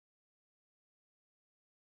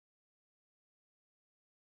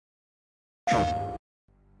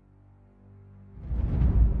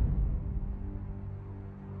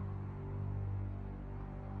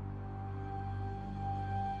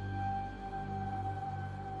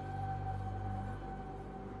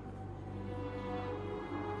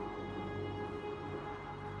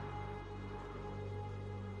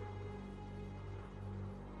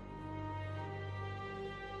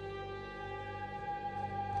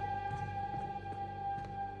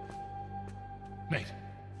Nate,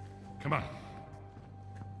 come on.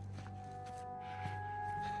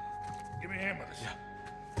 Give me a hand with this. Yeah.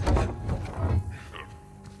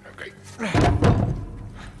 Okay.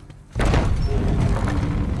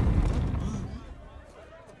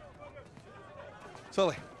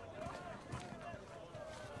 Sully.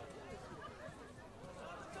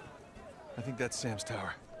 I think that's Sam's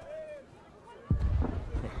tower.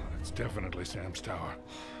 Well, it's definitely Sam's tower.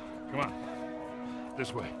 Come on.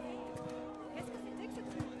 This way.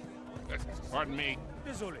 Pardon me.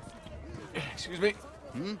 Excuse me?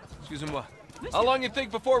 Excusez-moi. How long you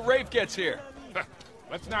think before Rafe gets here?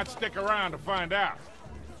 Let's not stick around to find out.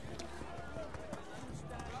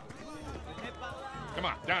 Come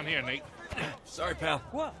on, down here, Nate. Sorry, pal.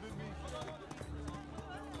 What?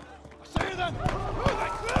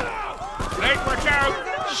 Nate, watch out!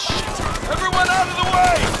 Shit! Everyone out of the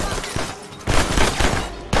way!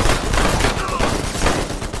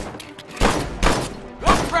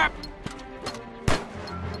 Oh, crap!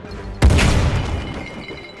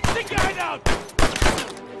 The guy down!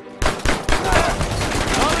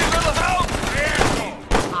 I'll need a little help!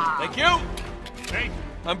 Yeah. Thank you! Nate,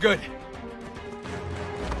 I'm good.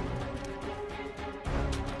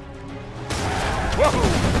 whoa!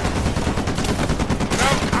 No,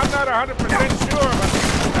 I'm not 100% sure,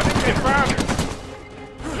 but I think they found it.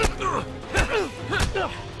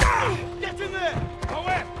 Get in there! Go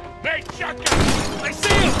in! Nate, shotgun! I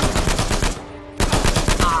see him!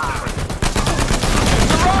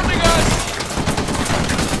 Surrounding us!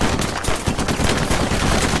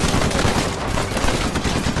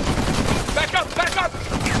 Back up! Back up!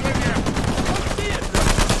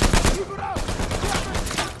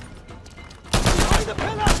 Behind the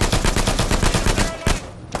pillar!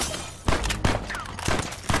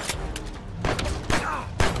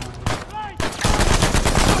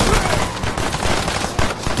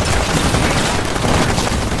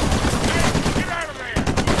 Get out of there!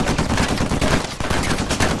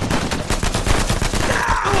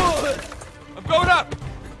 I'm going up!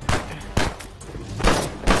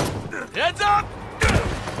 Heads up!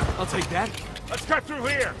 I'll take that. Let's cut through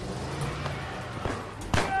here!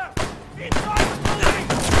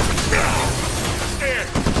 There!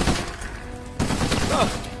 Oh,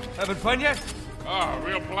 having fun yet? Oh,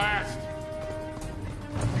 real blast!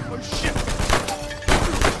 Oh, shit!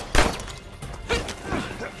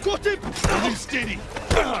 Got him! You steady!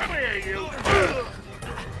 Come here, you!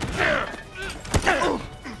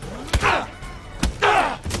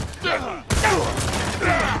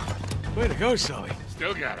 Way to go, Sully.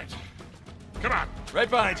 Still got it. Come on. Right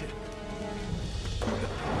behind you.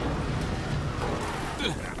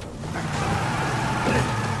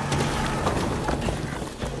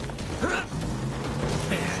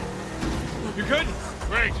 You good?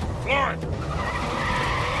 Great. Floor it.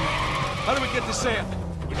 How do we get to Sam?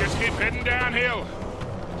 We just keep heading downhill.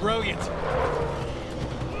 Brilliant.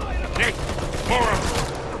 Nick, more of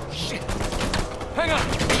them. Shit. Hang on.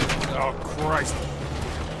 Oh, Christ.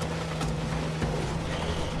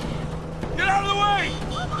 Get out of the way!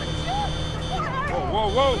 Whoa, whoa,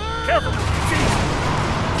 whoa. Careful. Jeez.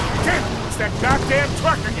 Damn, it's that goddamn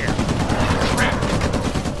truck again.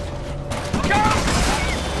 Come!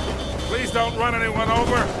 Please don't run anyone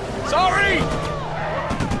over. Sorry!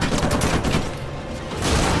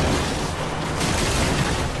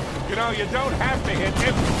 You know, you don't have to hit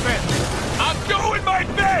every fence. I'm doing my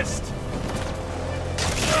best!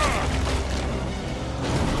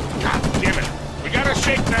 God damn it. We gotta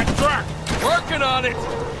shake that truck. Working on it!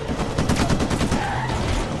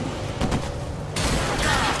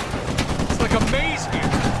 It's like a maze here.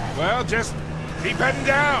 Well, just keep heading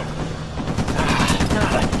down.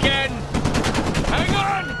 Not again! Hang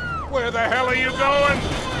on! Where the hell are you going?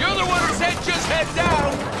 You're the one who said just head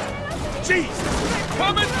down! Jesus.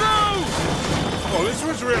 Coming through! Oh, this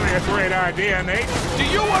was really a great idea, Nate. Do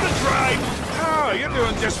you want to drive? Oh, you're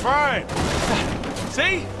doing just fine.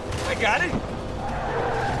 See? I got it.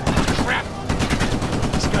 Crap!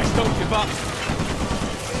 These guys don't give up.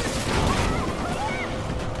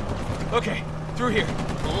 Okay, through here.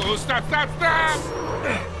 Oh, stop, stop, stop!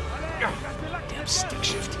 Damn stick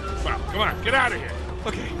shift. Well, come on, get out of here.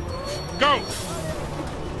 Okay. Go!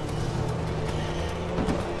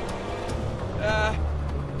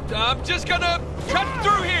 I'm just gonna cut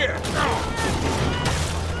through here.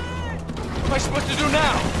 What am I supposed to do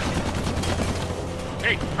now?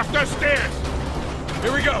 Hey, up those stairs.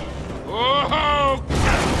 Here we go. Oh!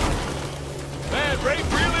 Man,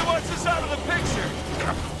 Rafe really wants us out of the picture.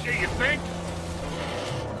 Gee, you think?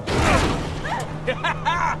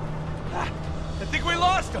 I think we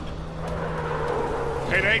lost him.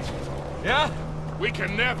 Hey, Nate, Yeah? we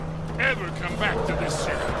can never, ever come back to this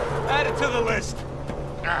city. Add it to the list.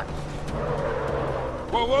 Ah.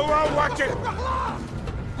 Whoa, whoa, whoa, watch it!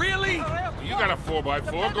 Really? You got a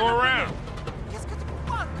 4x4, go around.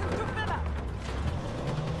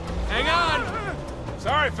 Hang on.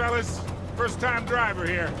 Sorry, fellas. First-time driver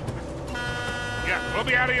here. Yeah, we'll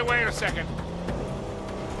be out of your way in a second.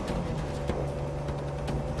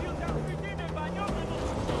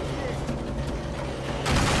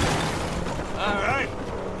 All right.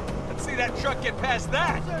 Let's see that truck get past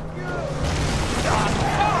that.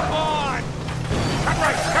 Come on!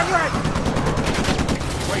 Cut right!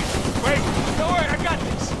 Wait. Don't worry, I got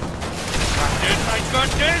this. I got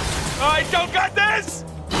this. I don't got this!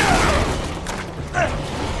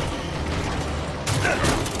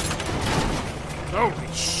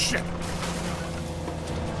 Holy shit!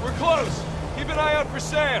 We're close. Keep an eye out for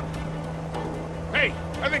Sam. Hey,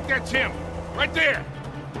 I think that's him. Right there.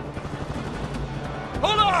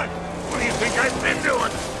 Hold on! What do you think I've been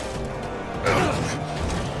doing?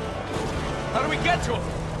 How do we get to him?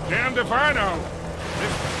 Damned if I know.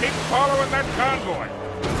 Just keep following that convoy.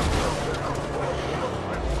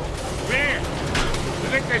 Man, you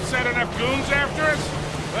think they sent enough goons after us?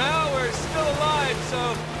 Well, we're still alive,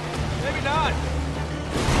 so maybe not.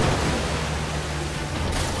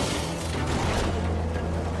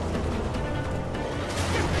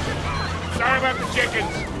 Sorry about the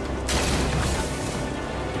chickens.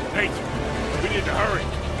 Nate, we need to hurry.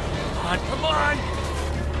 Come on!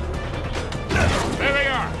 There they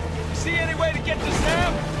are. See any way to get to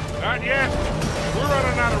Sam? Not yet. We're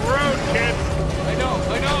running out of road, kid. I know.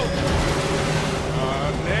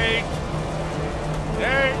 Nate.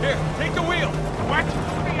 Nate. Here, take the wheel. What?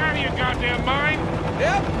 Get out of your goddamn mind.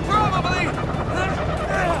 Yep, probably.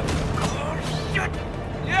 Oh, shit.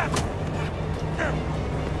 Yeah.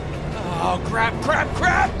 Oh, crap.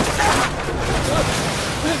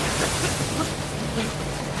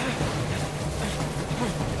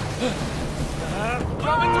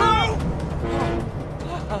 Coming through!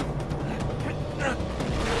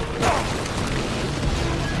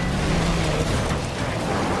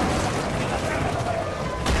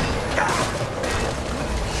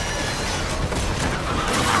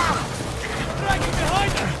 Dragging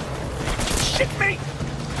behind her! Shit me!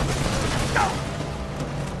 No!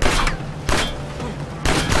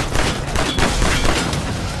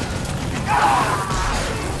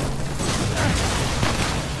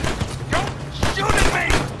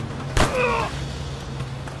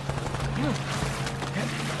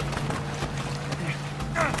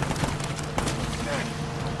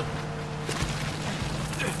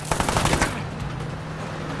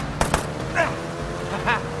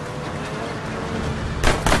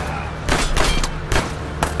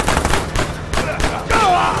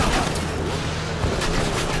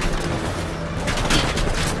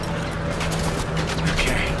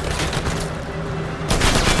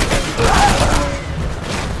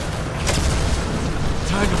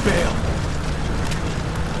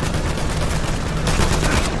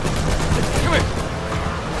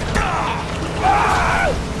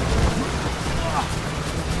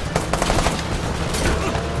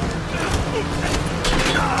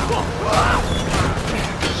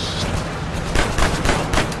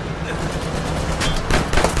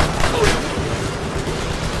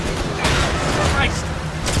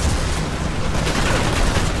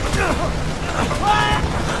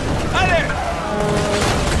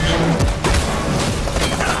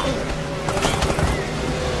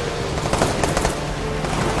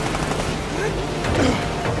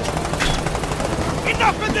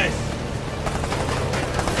 Enough of this!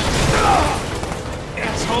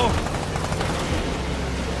 Asshole!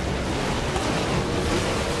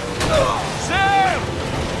 Sam!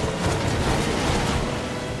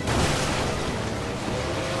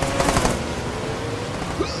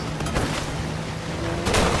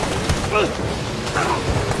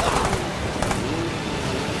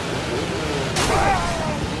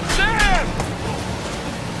 Sam!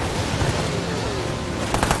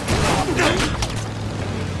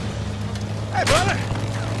 Hey, brother!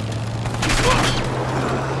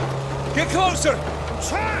 Get closer! I'm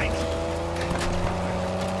trying!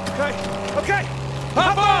 Okay.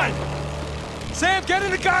 Hop on! Sam, get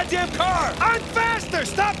in the goddamn car! I'm faster!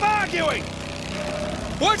 Stop arguing!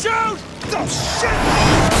 Watch out! Oh, shit!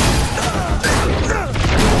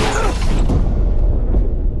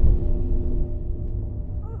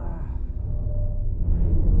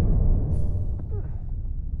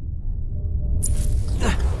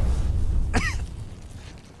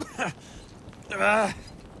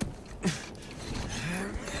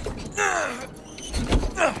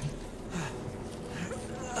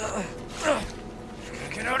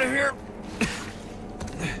 Get out of here!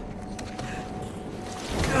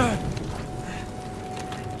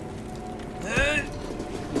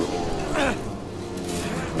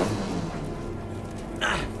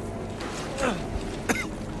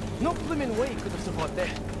 No blimmin' way could have survived that.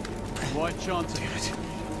 Why chance? Damn it.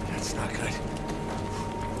 That's not good.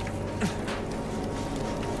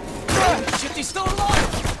 Shit, he's still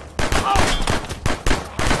alive!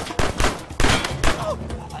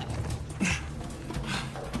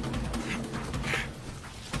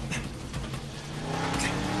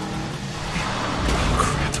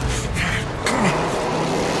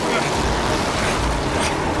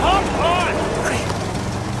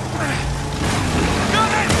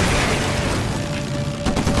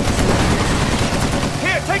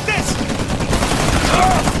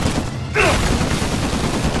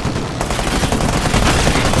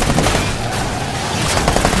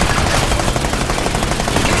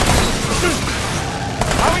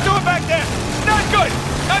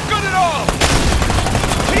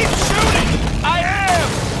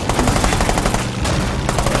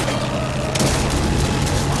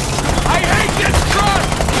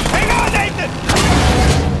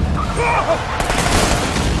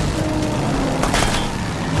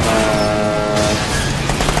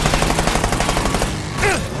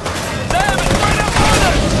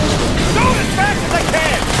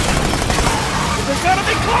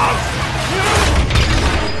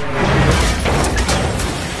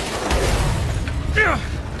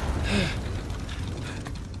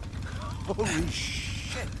 Holy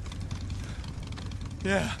shit.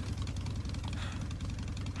 Yeah.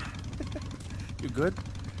 You good?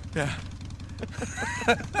 Yeah.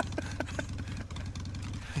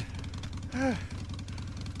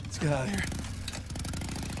 Let's get out of here.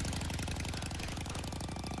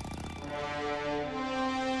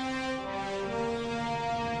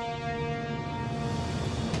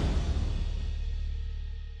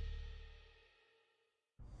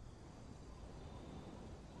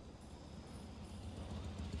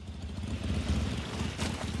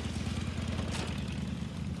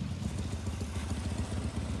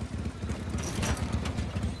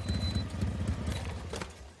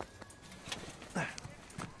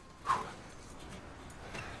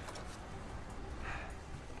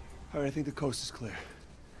 All right, I think the coast is clear.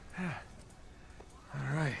 Yeah.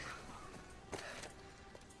 All right.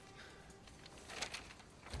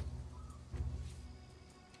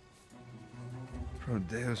 Pro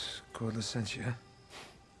Deus Cor Licentia.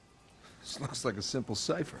 This looks like a simple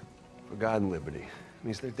cipher. For God and liberty. I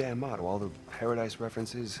mean, it's their damn motto. All the paradise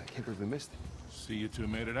references. I can't believe we missed it. See, you two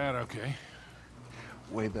made it out okay.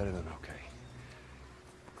 Way better than okay.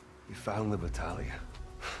 We found Libertalia.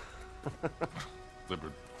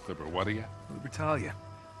 Clipper, what are you? Libertalia.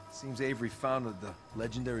 Seems Avery founded the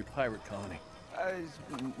legendary pirate colony. It's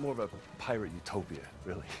more of a pirate utopia,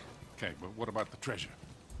 really. Okay, but what about the treasure?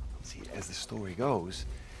 See, as the story goes,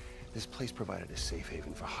 this place provided a safe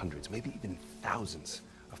haven for hundreds, maybe even thousands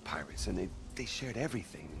of pirates, and they shared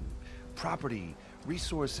everything. Property,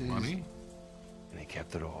 resources. Money? And they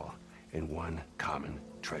kept it all in one common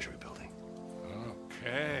treasury building.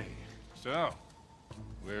 Okay. So,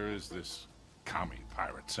 where is this commie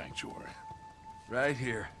pirate sanctuary? Right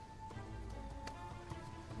here.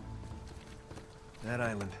 That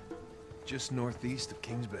island, just northeast of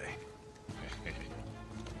Kings Bay. Hey,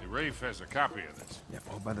 Rafe has a copy of this. Yeah,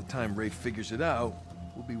 well, by the time Rafe figures it out,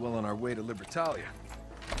 we'll be well on our way to Libertalia.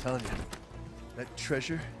 I'm telling you, that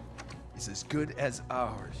treasure is as good as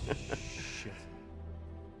ours. Shit.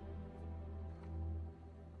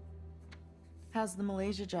 How's the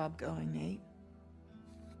Malaysia job going, Nate?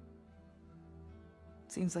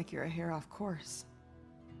 Seems like you're a hair off course.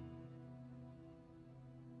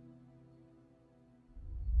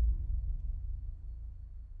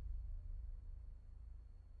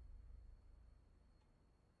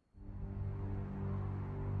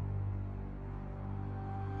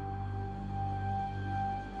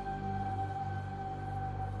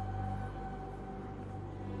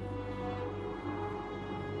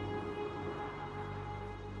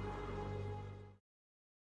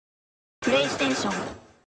 PlayStation